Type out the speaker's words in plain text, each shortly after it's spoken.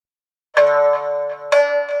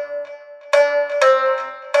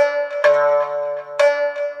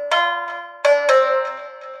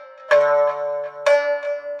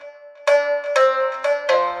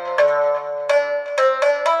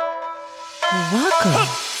Welcome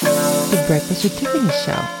to Breakfast with Tiffany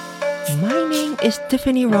show. My name is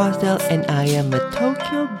Tiffany Rosdell and I am a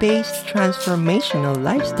Tokyo-based transformational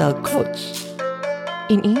lifestyle coach.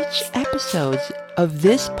 In each episode of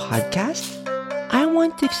this podcast, I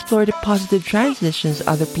want to explore the positive transitions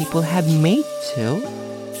other people have made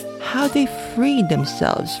to, how they freed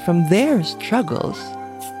themselves from their struggles,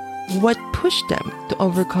 what pushed them to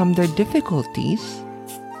overcome their difficulties,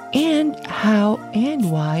 and how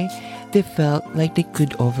and why they felt like they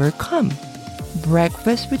could overcome.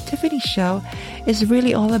 Breakfast with Tiffany show is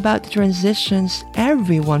really all about the transitions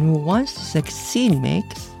everyone who wants to succeed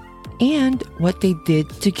makes and what they did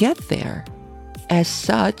to get there. As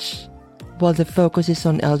such, while the focus is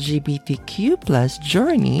on LGBTQ plus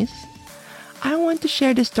journeys, I want to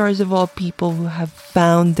share the stories of all people who have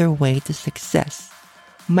found their way to success.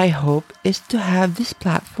 My hope is to have this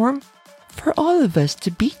platform for all of us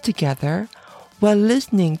to be together while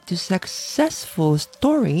listening to successful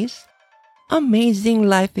stories, amazing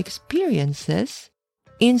life experiences,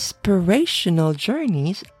 inspirational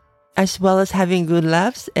journeys, as well as having good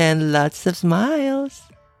laughs and lots of smiles.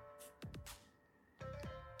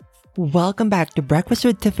 Welcome back to Breakfast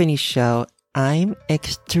with Tiffany show. I'm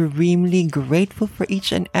extremely grateful for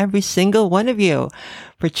each and every single one of you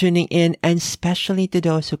for tuning in, and especially to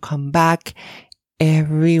those who come back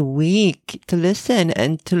every week to listen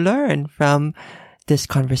and to learn from these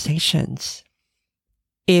conversations.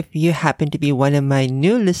 If you happen to be one of my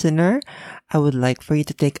new listener, I would like for you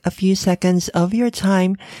to take a few seconds of your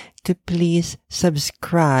time to please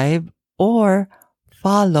subscribe or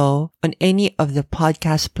follow on any of the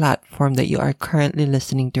podcast platform that you are currently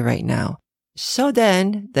listening to right now. So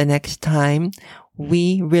then, the next time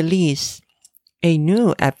we release a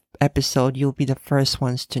new episode, you'll be the first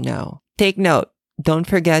ones to know. Take note. Don't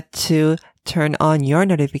forget to turn on your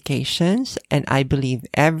notifications, and I believe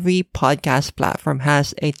every podcast platform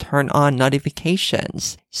has a turn on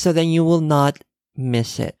notifications, so then you will not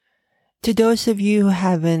miss it. To those of you who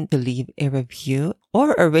haven't, to leave a review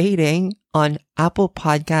or a rating on Apple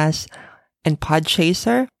Podcasts and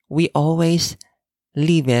Podchaser, we always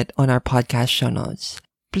leave it on our podcast show notes.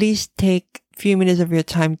 Please take a few minutes of your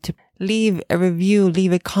time to leave a review,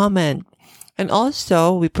 leave a comment. And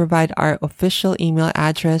also, we provide our official email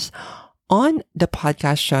address on the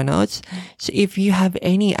podcast show notes. So if you have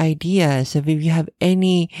any ideas, if you have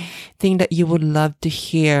anything that you would love to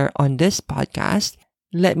hear on this podcast,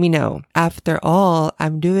 let me know. After all,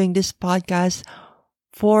 I'm doing this podcast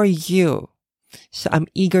for you. So I'm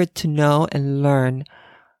eager to know and learn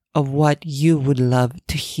of what you would love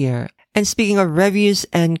to hear. And speaking of reviews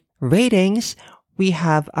and ratings, we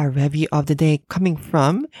have our review of the day coming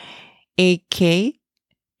from AKNIC.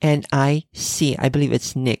 I believe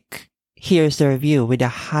it's Nick. Here's the review with a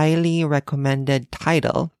highly recommended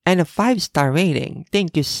title and a 5-star rating.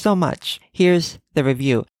 Thank you so much. Here's the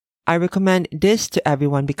review. I recommend this to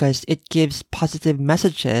everyone because it gives positive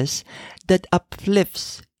messages that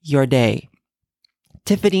uplifts your day.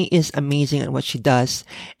 Tiffany is amazing at what she does,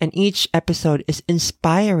 and each episode is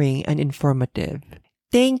inspiring and informative.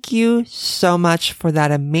 Thank you so much for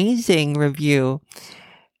that amazing review.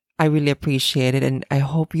 I really appreciate it, and I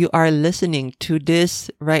hope you are listening to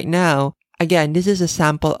this right now. Again, this is a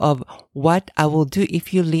sample of what I will do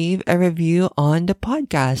if you leave a review on the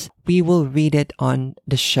podcast. We will read it on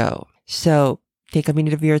the show. So take a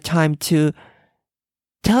minute of your time to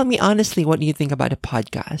tell me honestly what you think about the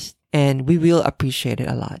podcast, and we will appreciate it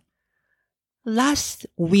a lot. Last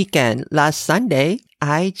Sunday,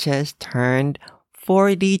 I just turned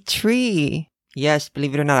 43. Yes,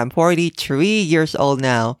 believe it or not, I'm 43 years old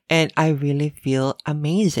now, and I really feel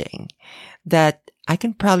amazing that I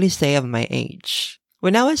can proudly say of my age.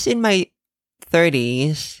 When I was in my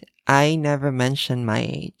 30s, I never mentioned my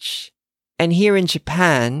age. And here in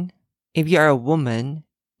Japan, if you are a woman,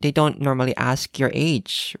 they don't normally ask your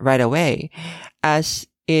age right away, as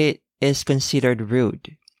it is considered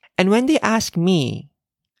rude. And when they ask me,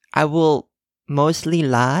 I will mostly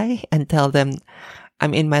lie and tell them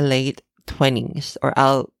I'm in my late 20s, or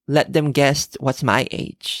I'll let them guess what's my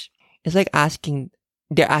age. It's like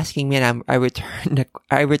they're asking me, and I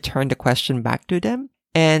return the question back to them.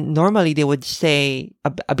 And normally they would say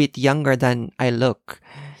a bit younger than I look.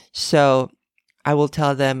 So I will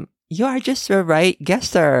tell them, you are just a right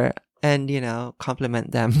guesser, and,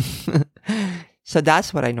 compliment them. So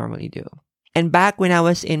that's what I normally do. And back when I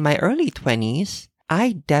was in my early 20s,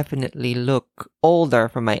 I definitely look older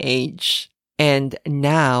for my age. And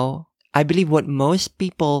now, I believe what most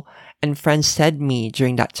people and friends said me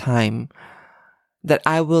during that time, that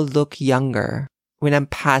I will look younger when I'm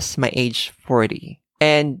past my age 40.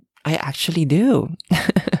 And I actually do.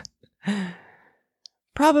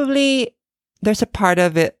 Probably there's a part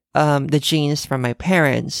of it, the genes from my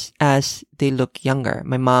parents as they look younger.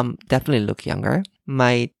 My mom definitely looked younger.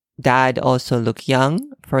 My dad also looked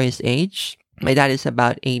young for his age. My dad is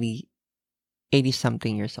about 80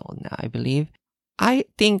 something years old now, I believe. I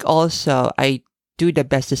think also I do the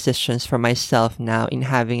best decisions for myself now in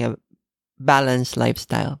having a balanced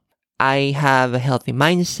lifestyle. I have a healthy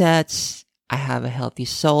mindset. I have a healthy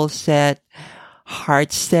soul set,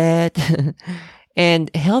 heart set,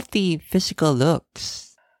 and healthy physical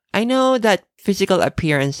looks. I know that physical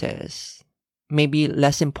appearances may be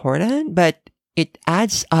less important, but it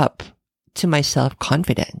adds up to my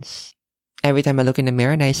self-confidence. Every time I look in the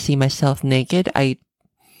mirror and I see myself naked, I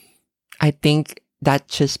think that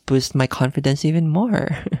just boosts my confidence even more.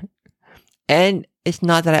 And it's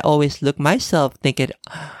not that I always look myself naked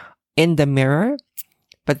in the mirror,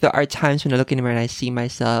 but there are times when I look in the mirror and I see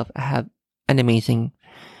myself, I have an amazing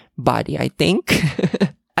body, I think.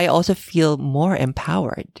 I also feel more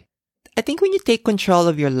empowered. I think when you take control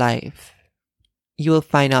of your life, you will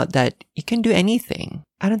find out that you can do anything.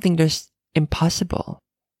 I don't think there's impossible.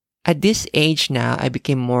 At this age now, I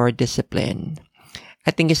became more disciplined.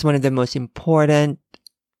 I think it's one of the most important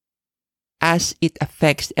as it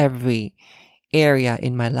affects every area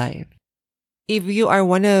in my life. If you are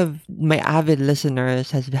one of my avid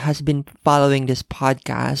listeners has been following this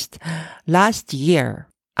podcast, last year,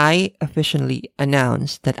 I officially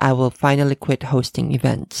announced that I will finally quit hosting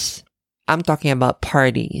events. I'm talking about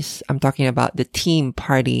parties. I'm talking about the team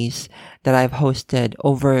parties that I've hosted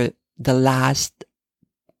over the last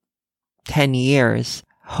 10 years,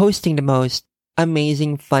 hosting the most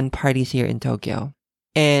amazing fun parties here in Tokyo.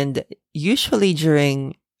 And usually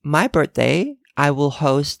during my birthday, I will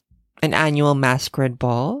host an annual masquerade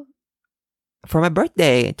ball for my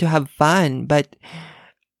birthday to have fun. But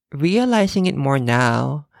realizing it more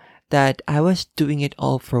now that I was doing it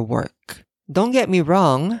all for work. Don't get me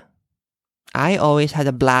wrong. I always had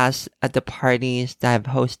a blast at the parties that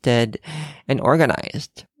I've hosted and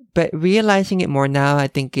organized. But realizing it more now, I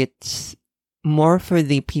think it's more for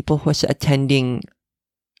the people who's attending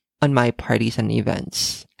on my parties and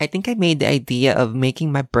events. I think I made the idea of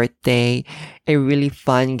making my birthday a really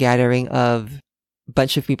fun gathering of a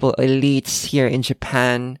bunch of people, elites here in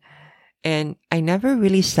Japan. And I never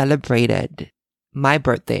really celebrated my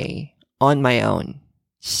birthday on my own.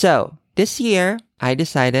 So this year, I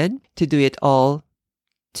decided to do it all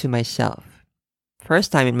to myself.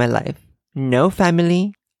 First time in my life. No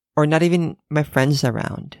family or not even my friends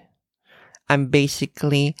around. I'm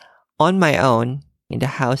basically on my own in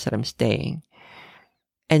the house that I'm staying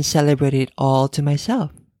and celebrated it all to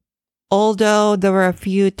myself. Although there were a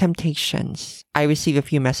few temptations. I received a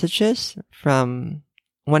few messages from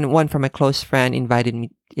one from a close friend invited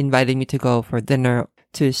me to go for dinner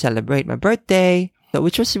to celebrate my birthday,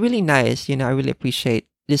 which was really nice. I really appreciate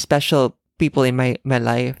the special people in my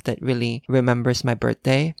life that really remembers my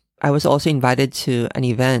birthday. I was also invited to an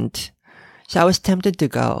event, so I was tempted to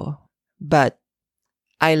go, but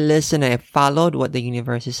I listened and I followed what the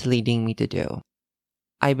universe is leading me to do.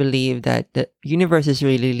 I believe that the universe is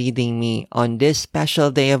really leading me on this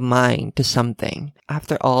special day of mine to something.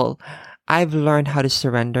 After all, I've learned how to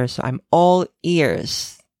surrender, so I'm all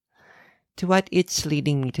ears to what it's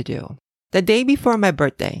leading me to do. The day before my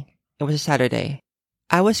birthday, it was a Saturday,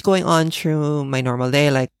 I was going on through my normal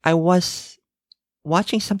day. Like I was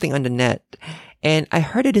watching something on the net and I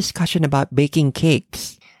heard a discussion about baking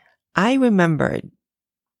cakes. I remembered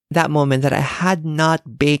that moment that I had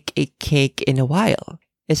not baked a cake in a while.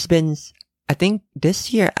 It's been, I think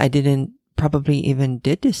this year I didn't probably even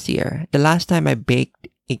did this year. The last time I baked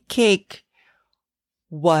a cake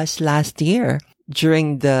was last year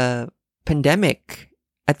during the pandemic.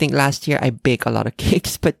 I think last year I baked a lot of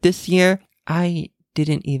cakes, but this year I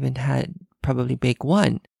didn't even had probably bake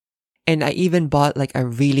one. And I even bought like a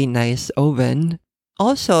really nice oven.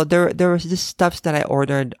 Also, there was this stuff that I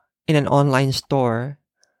ordered in an online store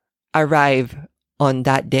arrive on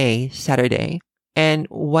that day, Saturday. And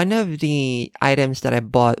one of the items that I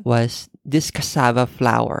bought was this cassava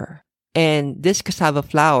flour. And this cassava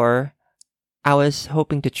flour, I was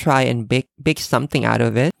hoping to try and bake something out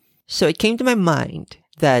of it. So it came to my mind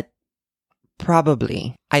that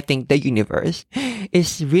probably, I think the universe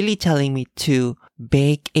is really telling me to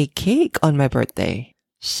bake a cake on my birthday.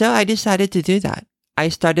 So I decided to do that. I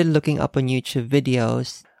started looking up on YouTube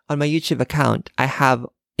videos. On my YouTube account, I have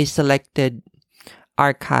a selected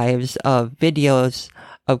archives of videos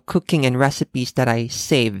of cooking and recipes that I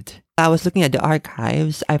saved. I was looking at the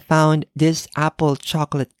archives. I found this apple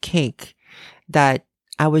chocolate cake that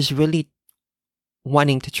I was really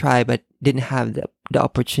wanting to try but didn't have the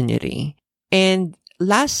opportunity. And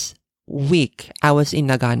last week, I was in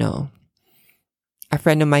Nagano. A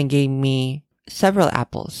friend of mine gave me several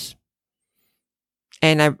apples.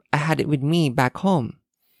 And I had it with me back home.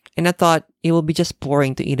 And I thought it will be just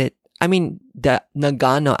boring to eat it. I mean, the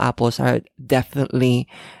Nagano apples are definitely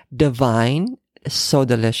divine. It's so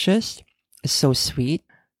delicious. It's so sweet.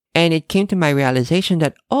 And it came to my realization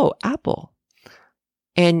that, oh, apple.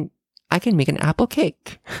 And I can make an apple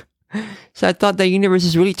cake. So I thought the universe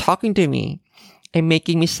is really talking to me and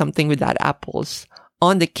making me something with that apples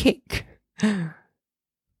on the cake.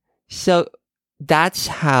 So that's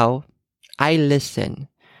how I listen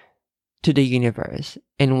to the universe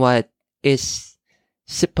and what is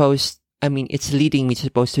it's leading me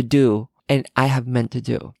supposed to do and I have meant to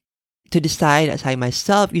do. To decide, as I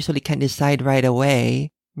myself usually can't decide right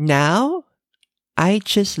away, now I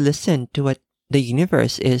just listen to what the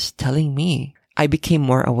universe is telling me. I became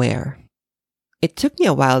more aware. It took me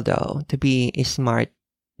a while though to be a smart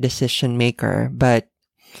decision maker, but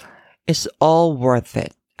it's all worth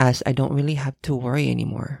it as I don't really have to worry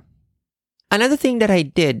anymore. Another thing that I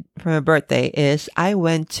did for my birthday is I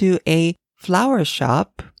went to a flower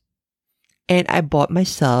shop and I bought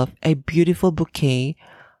myself a beautiful bouquet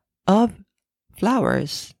of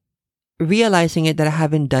flowers. Realizing it that I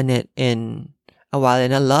haven't done it in a while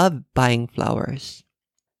and I love buying flowers.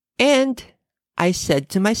 And I said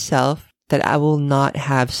to myself that I will not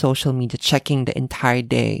have social media checking the entire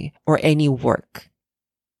day or any work.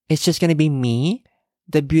 It's just going to be me,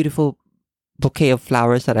 the beautiful bouquet of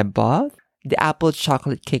flowers that I bought, the apple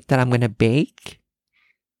chocolate cake that I'm going to bake,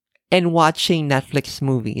 and watching Netflix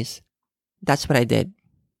movies. That's what I did.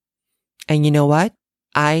 And you know what?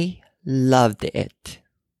 I loved it.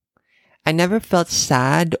 I never felt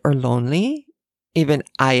sad or lonely, even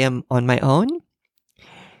I am on my own.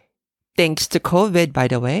 Thanks to COVID, by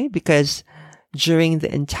the way, because during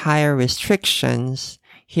the entire restrictions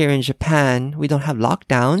here in Japan, we don't have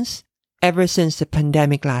lockdowns. Ever since the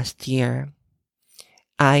pandemic last year,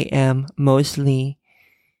 I am mostly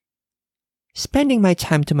spending my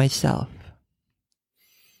time to myself.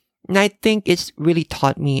 And I think it's really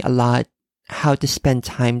taught me a lot how to spend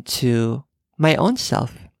time to my own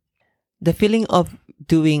self. The feeling of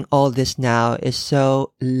doing all this now is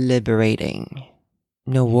so liberating.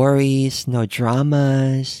 No worries, no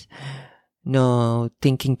dramas, no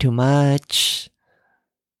thinking too much,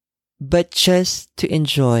 but just to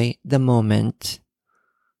enjoy the moment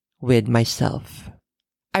with myself.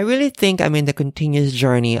 I really think I'm in the continuous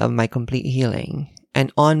journey of my complete healing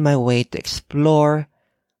and on my way to explore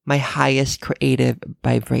my highest creative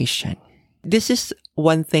vibration. This is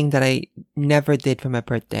one thing that I never did for my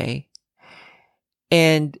birthday.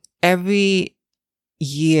 And every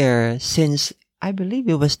year since I believe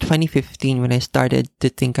it was 2015 when I started to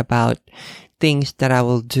think about things that I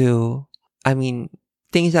will do.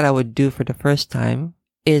 Things that I would do for the first time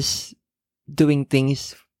is doing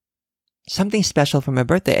something special for my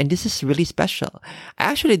birthday. And this is really special. I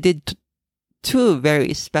actually did two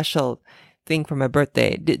very special things for my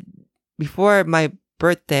birthday. Before my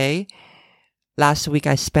birthday, last week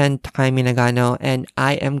I spent time in Nagano and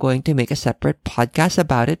I am going to make a separate podcast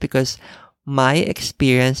about it because my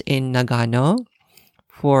experience in Nagano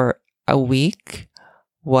for a week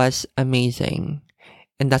was amazing.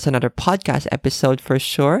 And that's another podcast episode for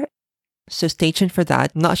sure. So stay tuned for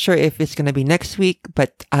that. Not sure if it's going to be next week,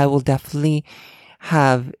 but I will definitely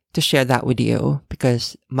have to share that with you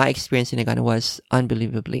because my experience in Nagano was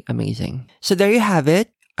unbelievably amazing. So there you have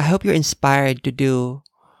it. I hope you're inspired to do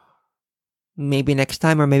maybe next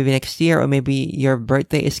time or maybe next year or maybe your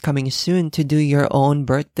birthday is coming soon to do your own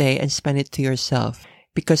birthday and spend it to yourself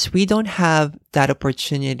because we don't have that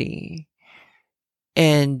opportunity.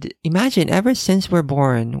 And imagine ever since we're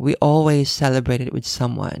born, we always celebrated with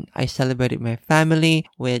someone. I celebrated my family,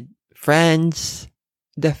 with friends.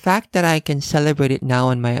 The fact that I can celebrate it now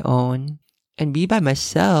on my own and be by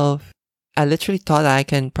myself, I literally thought I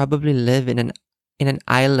can probably live in an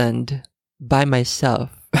island by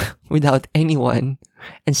myself without anyone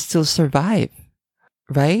and still survive,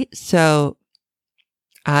 right? So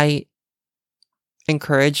I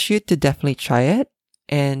encourage you to definitely try it.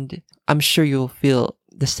 And I'm sure you'll feel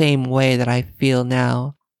the same way that I feel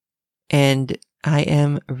now. And I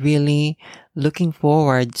am really looking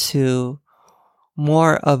forward to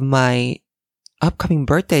more of my upcoming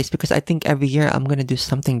birthdays because I think every year I'm going to do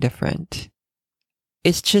something different.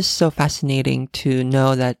 It's just so fascinating to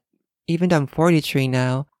know that even though I'm 43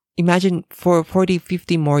 now, imagine for 40,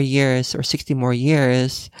 50 more years or 60 more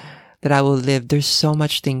years that I will live. There's so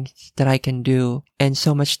much things that I can do and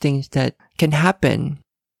so much things that can happen.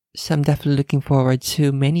 So I'm definitely looking forward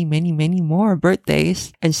to many, many, many more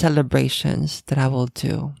birthdays and celebrations that I will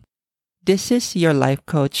do. This is your life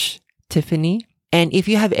coach, Tiffany. And if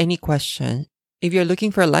you have any questions, if you're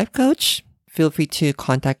looking for a life coach, feel free to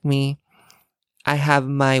contact me. I have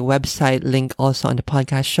my website link also on the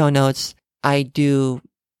podcast show notes. I do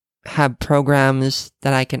have programs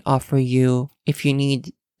that I can offer you if you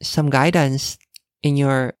need some guidance in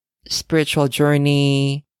your spiritual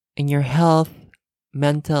journey, in your health,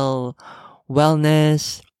 mental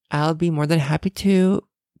wellness. I'll be more than happy to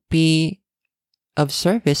be of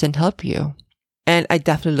service and help you. And I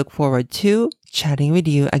definitely look forward to chatting with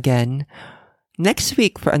you again next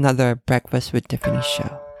week for another Breakfast with Tiffany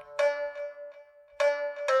show.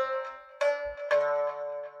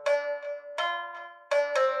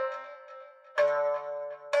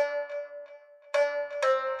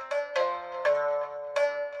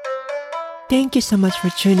 Thank you so much for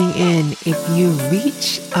tuning in. If you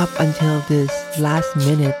reach up until this last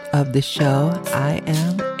minute of the show, I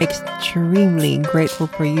am extremely grateful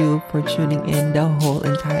for you for tuning in the whole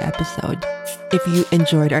entire episode. If you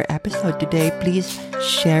enjoyed our episode today, please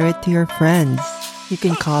share it to your friends. You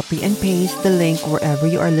can copy and paste the link wherever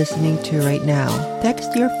you are listening to right now.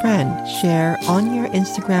 Text your friend, share on your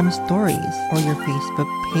Instagram stories or your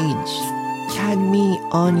Facebook page. Tag me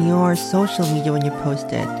on your social media when you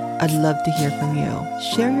post it. I'd love to hear from you.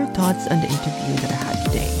 Share your thoughts on the interview that I had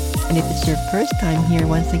today. And if it's your first time here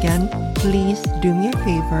once again, please do me a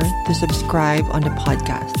favor to subscribe on the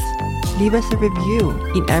podcast. Leave us a review.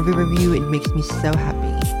 In every review, it makes me so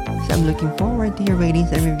happy. So I'm looking forward to your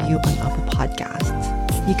ratings and review on Apple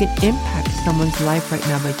Podcasts. You can impact someone's life right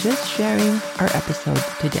now by just sharing our episode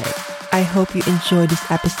today. I hope you enjoyed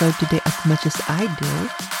this episode today as much as I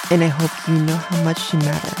do. And I hope you know how much you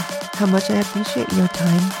matter. How much I appreciate your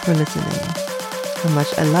time for listening. How much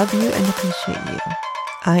I love you and appreciate you.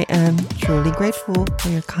 I am truly grateful for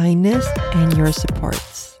your kindness and your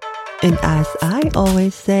supports. And as I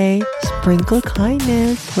always say, sprinkle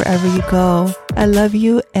kindness wherever you go. I love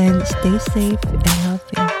you and stay safe and